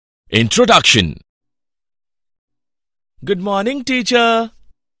Introduction. Good morning, teacher.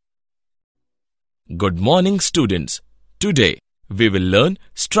 Good morning, students. Today, we will learn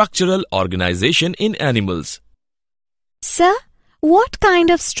structural organization in animals. Sir, what kind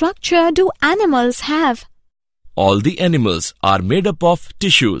of structure do animals have? All the animals are made up of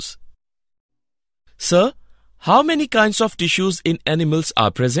tissues. Sir, how many kinds of tissues in animals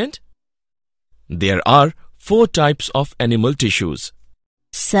are present? There are 4 types of animal tissues.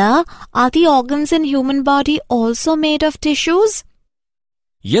 Sir, are the organs in human body also made of tissues?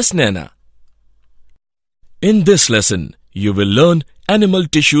 Yes, Nana. In this lesson, you will learn animal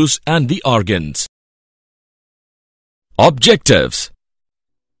tissues and the organs. Objectives.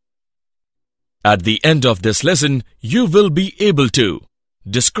 At the end of this lesson, you will be able to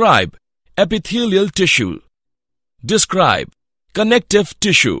describe epithelial tissue, describe connective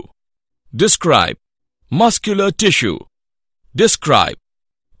tissue, describe muscular tissue, describe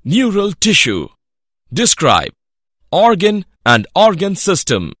neural tissue, describe organ and organ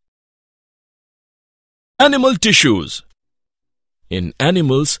system. Animal tissues. In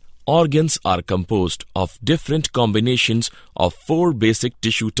animals, organs are composed of different combinations of 4 basic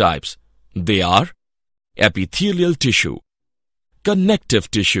tissue types. They are epithelial tissue, connective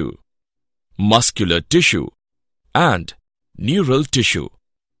tissue, muscular tissue, and neural tissue.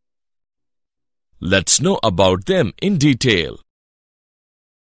 Let's know about them in detail.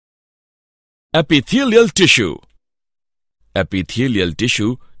 Epithelial tissue. Epithelial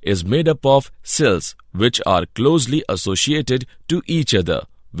tissue is made up of cells which are closely associated to each other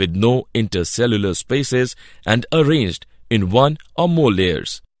with no intercellular spaces and arranged in 1 or more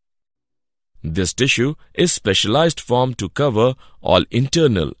layers. This tissue is specialized form to cover all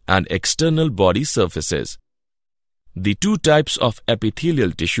internal and external body surfaces. The 2 types of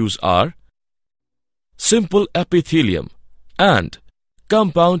epithelial tissues are simple epithelium and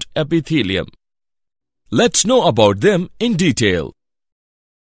compound epithelium. Let's know about them in detail.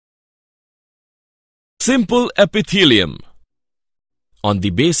 Simple epithelium. On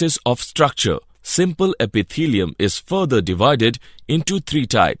the basis of structure, simple epithelium is further divided into 3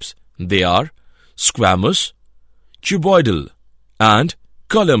 types. They are squamous, cuboidal, and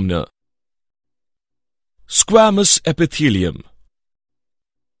columnar. Squamous epithelium.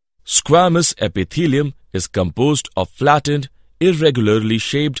 Squamous epithelium is composed of flattened, irregularly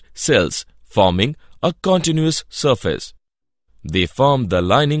shaped cells forming a continuous surface. They form the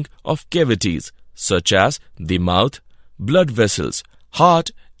lining of cavities such as the mouth, blood vessels, heart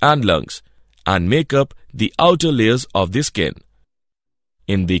and lungs, and make up the outer layers of the skin.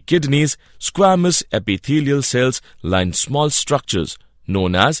 In the kidneys, squamous epithelial cells line small structures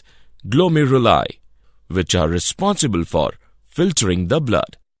known as glomeruli, which are responsible for filtering the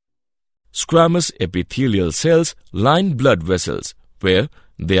blood. Squamous epithelial cells line blood vessels, where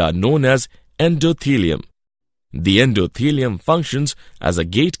they are known as endothelium. The endothelium functions as a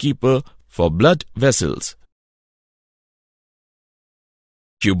gatekeeper for blood vessels.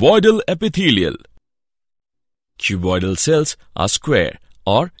 Cuboidal epithelial. Cuboidal cells are square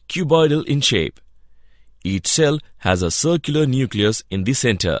or cuboidal in shape. Each cell has a circular nucleus in the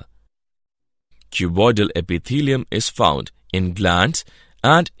center. Cuboidal epithelium is found in glands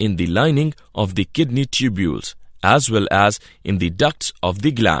and in the lining of the kidney tubules, as well as in the ducts of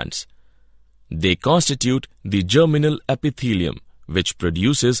the glands. They constitute the germinal epithelium, which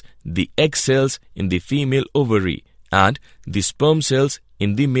produces the egg cells in the female ovary and the sperm cells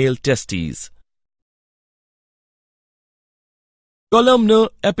in the male testes. Columnar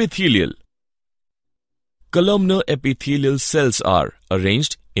epithelial. Columnar epithelial cells are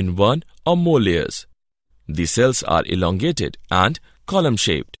arranged in 1 or more layers. The cells are elongated and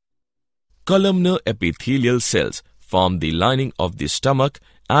column-shaped. Columnar epithelial cells form the lining of the stomach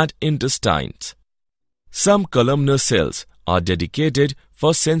and intestines. Some columnar cells are dedicated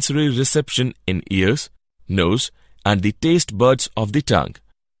for sensory reception in ears, nose, and the taste buds of the tongue.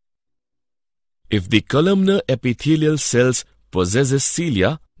 If the columnar epithelial cells possesses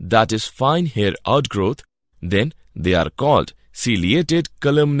cilia, that is fine hair outgrowth, then they are called ciliated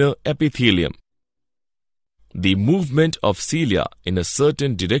columnar epithelium. The movement of cilia in a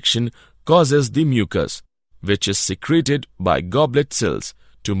certain direction causes the mucus, which is secreted by goblet cells,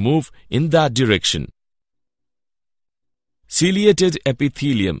 to move in that direction. Ciliated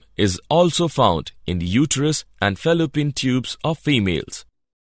epithelium is also found in the uterus and fallopian tubes of females.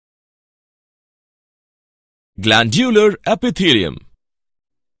 Glandular epithelium.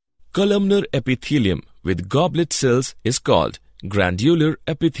 Columnar epithelium with goblet cells is called glandular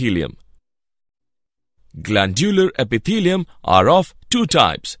epithelium. Glandular epithelium are of 2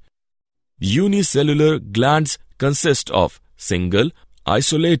 types. Unicellular glands consist of single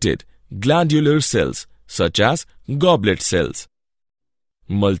isolated glandular cells such as goblet cells.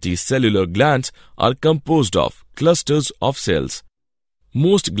 Multicellular glands are composed of clusters of cells.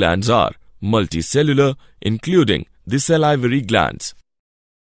 Most glands are multicellular, including the salivary glands.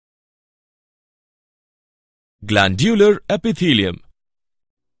 Glandular epithelium.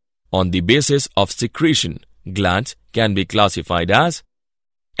 On the basis of secretion, glands can be classified as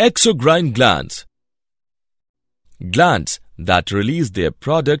exocrine glands, glands that release their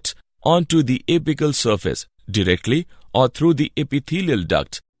products onto the apical surface directly or through the epithelial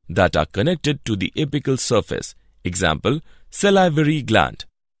ducts that are connected to the apical surface. Example, salivary gland.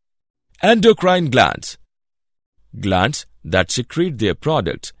 Endocrine glands, glands that secrete their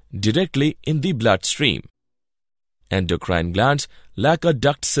products directly in the bloodstream. Endocrine glands lack a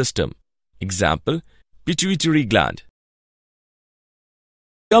duct system. Example, pituitary gland.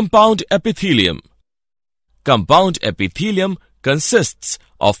 Compound epithelium. Compound epithelium consists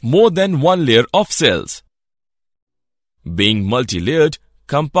of more than one layer of cells. Being multi-layered,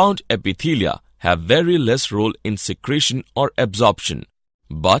 compound epithelia have very less role in secretion or absorption,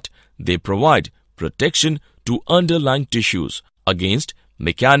 but they provide protection to underlying tissues against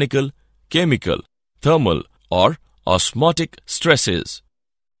mechanical, chemical, thermal, or osmotic stresses.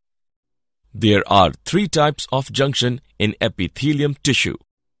 There are three types of junction in epithelium tissue.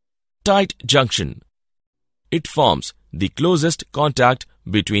 Tight junction. It forms the closest contact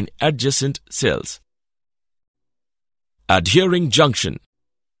between adjacent cells. Adhering junction.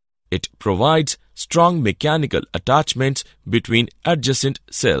 It provides strong mechanical attachments between adjacent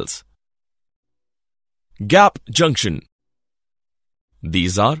cells. Gap junction.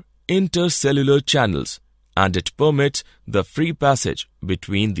 These are intercellular channels, and it permits the free passage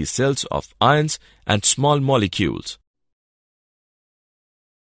between the cells of ions and small molecules.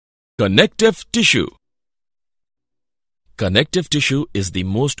 Connective tissue. Connective tissue is the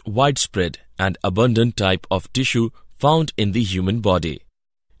most widespread and abundant type of tissue found in the human body.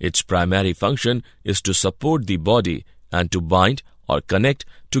 Its primary function is to support the body and to bind or connect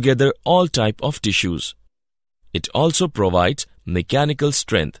together all types of tissues. It also provides mechanical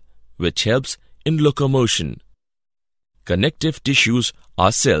strength, which helps in locomotion. Connective tissues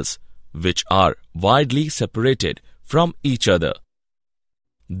are cells which are widely separated from each other.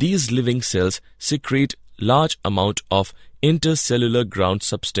 These living cells secrete large amount of intercellular ground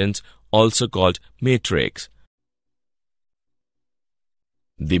substance, also called matrix.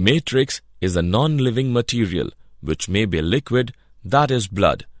 The matrix is a non-living material which may be liquid, that is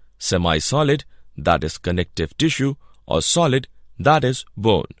blood, semi-solid, that is connective tissue, or solid, that is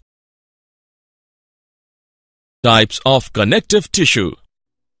bone. Types of connective tissue.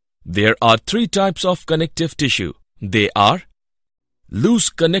 There are three types of connective tissue. They are loose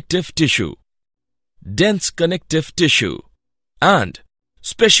connective tissue, dense connective tissue, and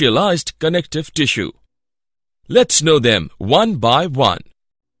specialized connective tissue. Let's know them one by one.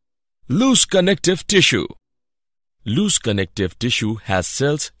 Loose connective tissue. Loose connective tissue has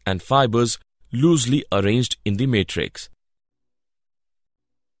cells and fibers loosely arranged in the matrix.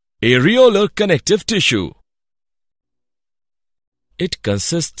 Areolar connective tissue. It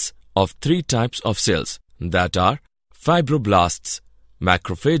consists of three types of cells, that are fibroblasts,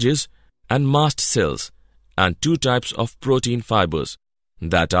 macrophages, and mast cells, and two types of protein fibers,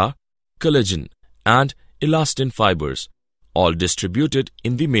 that are collagen and elastin fibers, all distributed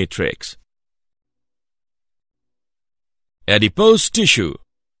in the matrix. Adipose tissue.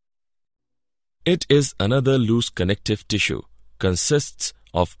 It is another loose connective tissue, consists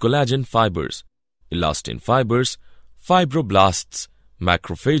of collagen fibers, elastin fibers, fibroblasts,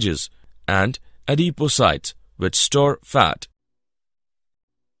 macrophages, and adipocytes which store fat.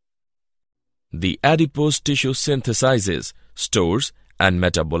 The adipose tissue synthesizes, stores, and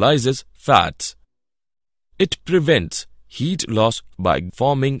metabolizes fats. It prevents heat loss by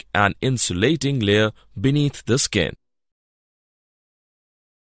forming an insulating layer beneath the skin.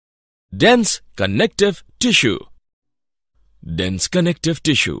 Dense connective tissue. Dense connective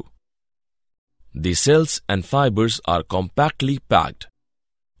tissue. The cells and fibers are compactly packed.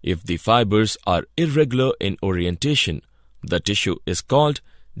 If the fibers are irregular in orientation, the tissue is called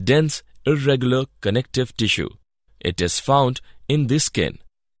dense irregular connective tissue. It is found in the skin.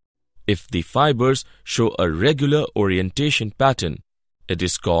 If the fibers show a regular orientation pattern, it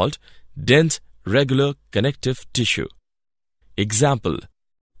is called dense regular connective tissue. Example,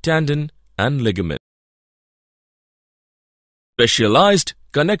 tendon and ligament. Specialized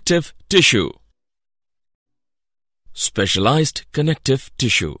connective tissue. Specialized connective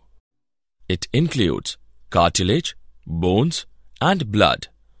tissue. It includes cartilage, bones, and blood.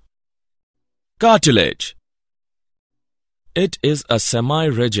 Cartilage. It is a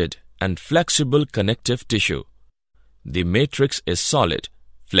semi-rigid and flexible connective tissue. The matrix is solid,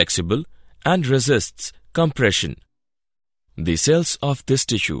 flexible, and resists compression. The cells of this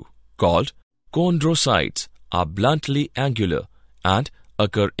tissue, called chondrocytes, are bluntly angular and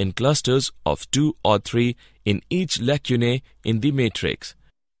occur in clusters of 2 or 3 in each lacunae in the matrix.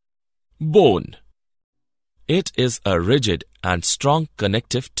 Bone. It is a rigid and strong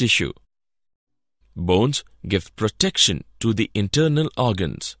connective tissue. Bones give protection to the internal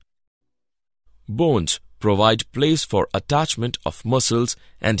organs. Bones provide place for attachment of muscles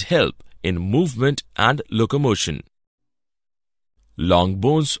and help in movement and locomotion. Long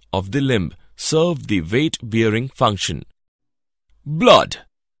bones of the limb serve the weight-bearing function. Blood.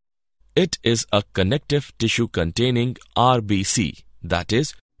 It is a connective tissue containing RBC, that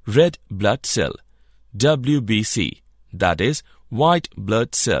is, red blood cell, WBC, that is, white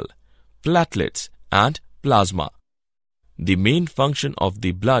blood cell, platelets, and plasma. The main function of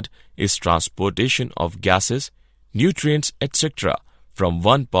the blood is transportation of gases, nutrients, etc. from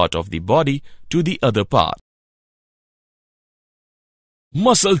one part of the body to the other part.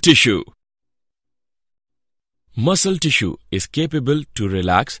 Muscle tissue. Muscle tissue is capable to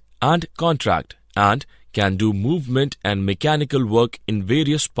relax and contract and can do movement and mechanical work in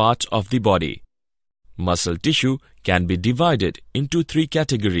various parts of the body. Muscle tissue can be divided into 3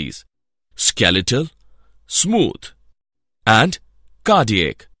 categories: skeletal, smooth, and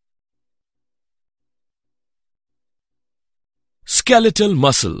cardiac. Skeletal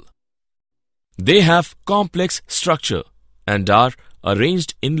muscle. They have complex structure and are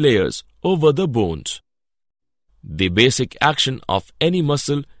arranged in layers over the bones. The basic action of any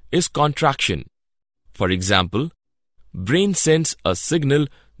muscle is contraction. For example, brain sends a signal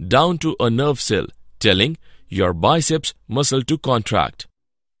down to a nerve cell telling your biceps muscle to contract.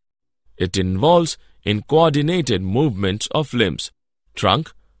 It involves in coordinated movements of limbs,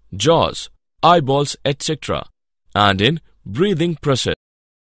 trunk, jaws, eyeballs, etc. and in breathing process.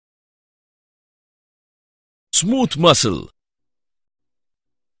 Smooth muscle.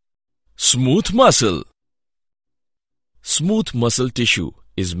 Smooth muscle. Smooth muscle tissue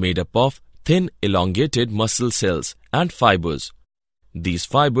is made up of thin elongated muscle cells and fibers. These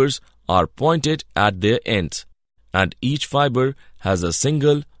fibers are pointed at their ends, and each fiber has a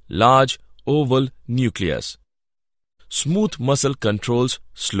single, large, oval nucleus. Smooth muscle controls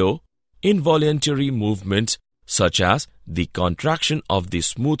slow, involuntary movements such as the contraction of the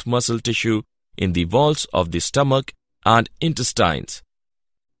smooth muscle tissue in the walls of the stomach and intestines.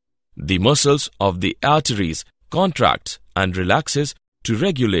 The muscles of the arteries contracts and relaxes to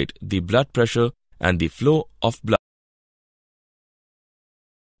regulate the blood pressure and the flow of blood.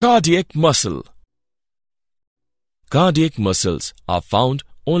 Cardiac muscle. Cardiac muscles are found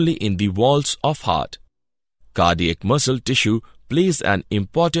only in the walls of heart. Cardiac muscle tissue plays an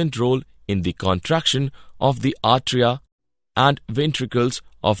important role in the contraction of the atria and ventricles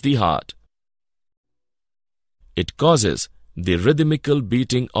of the heart. It causes the rhythmical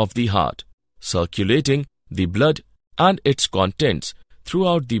beating of the heart, circulating the blood and its contents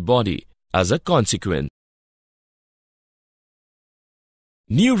throughout the body as a consequence.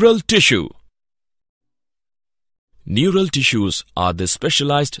 Neural tissue. Neural tissues are the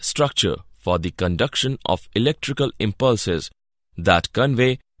specialized structure for the conduction of electrical impulses that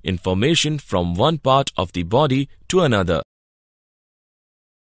convey information from one part of the body to another.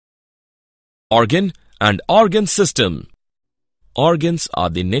 Organ and organ system. Organs are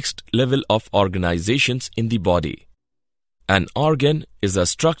the next level of organizations in the body. An organ is a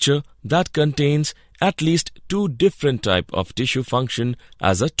structure that contains at least 2 different types of tissue function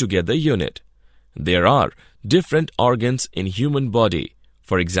as a together unit. There are different organs in human body,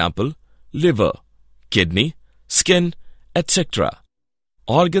 for example, liver, kidney, skin, etc.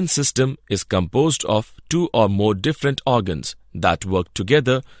 Organ system is composed of 2 or more different organs that work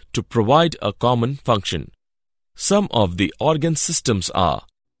together to provide a common function. Some of the organ systems are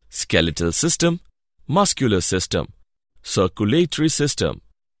skeletal system, muscular system, circulatory system,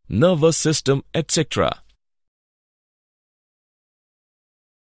 nervous system, etc.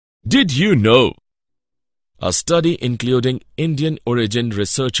 Did you know? A study including Indian origin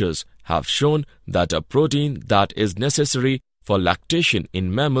researchers have shown that a protein that is necessary for lactation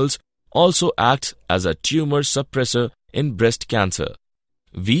in mammals also acts as a tumor suppressor in breast cancer.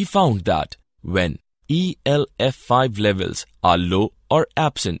 We found that when ELF5 levels are low or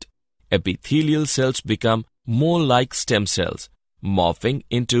absent, epithelial cells become more like stem cells, morphing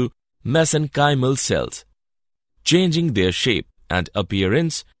into mesenchymal cells, changing their shape and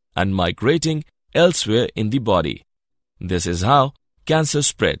appearance and migrating elsewhere in the body. This is how cancer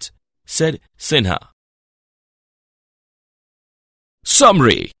spreads, said Sinha.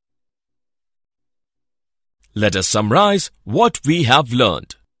 Summary. Let us summarize what we have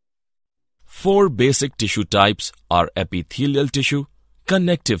learned. 4 basic tissue types are epithelial tissue,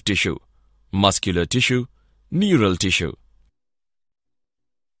 connective tissue, muscular tissue, neural tissue.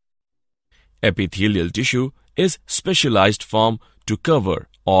 Epithelial tissue is specialized form to cover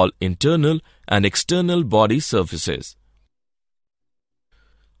all internal and external body surfaces.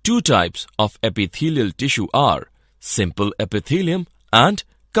 2 types of epithelial tissue are simple epithelium and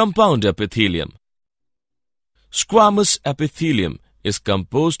compound epithelium. Squamous epithelium is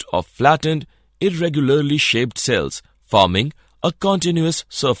composed of flattened, irregularly shaped cells forming a continuous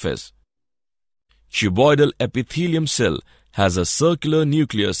surface. Cuboidal epithelium cell has a circular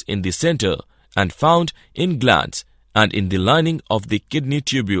nucleus in the center and found in glands and in the lining of the kidney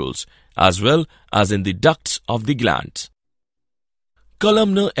tubules as well as in the ducts of the glands.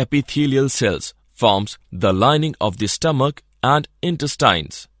 Columnar epithelial cells forms the lining of the stomach and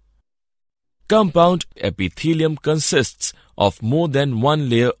intestines. Compound epithelium consists of more than one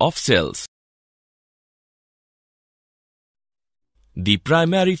layer of cells. The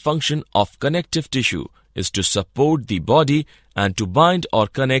primary function of connective tissue is to support the body and to bind or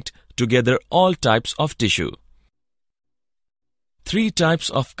connect together all types of tissue. 3 types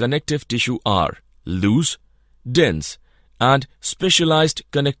of connective tissue are loose, dense, and specialized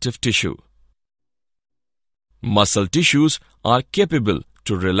connective tissue. Muscle tissues are capable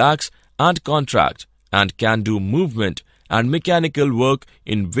to relax and contract and can do movement and mechanical work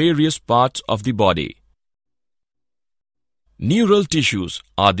in various parts of the body. Neural tissues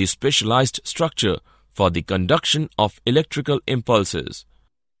are the specialized structure for the conduction of electrical impulses.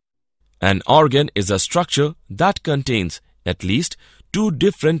 An organ is a structure that contains at least 2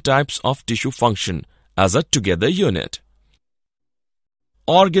 different types of tissue function as a together unit.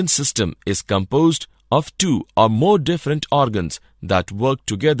 Organ system is composed of 2 or more different organs that work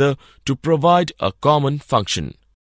together to provide a common function.